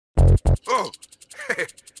Oh,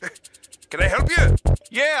 can I help you?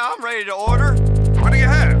 Yeah, I'm ready to order. What do you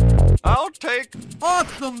have? I'll take...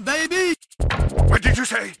 Awesome, baby! What did you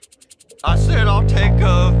say? I said I'll take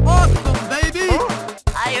Awesome, baby! Huh?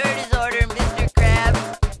 I heard his order, Mr.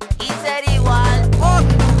 Krabs. He said he was.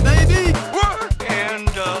 Awesome, baby! What? And,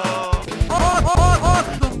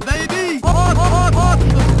 Awesome, baby!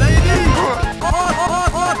 Awesome, baby!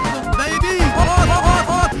 Awesome, baby!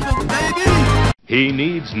 Awesome, baby! He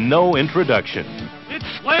needs no introduction. It's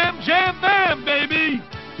Slam Jam Bam, baby!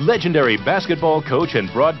 Legendary basketball coach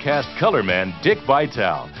and broadcast colorman Dick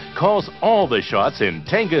Vitale calls all the shots in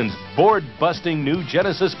Tengen's board-busting new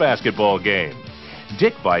Genesis basketball game.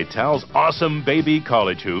 Dick Vitale's Awesome Baby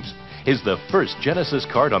College Hoops is the first Genesis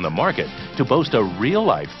card on the market to boast a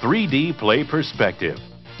real-life 3D play perspective.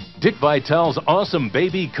 Dick Vitale's Awesome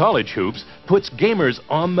Baby College Hoops puts gamers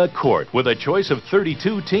on the court with a choice of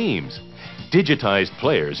 32 teams. Digitized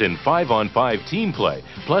players in 5-on-5 team play,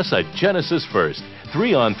 plus a Genesis first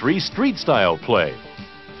 3-on-3 street-style play.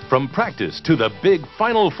 From practice to the big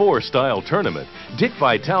Final Four style tournament, Dick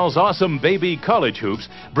Vitale's Awesome Baby College Hoops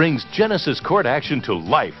brings Genesis court action to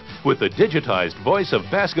life with the digitized voice of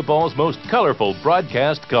basketball's most colorful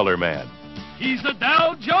broadcast color man. He's the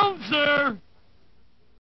Dow Joneser!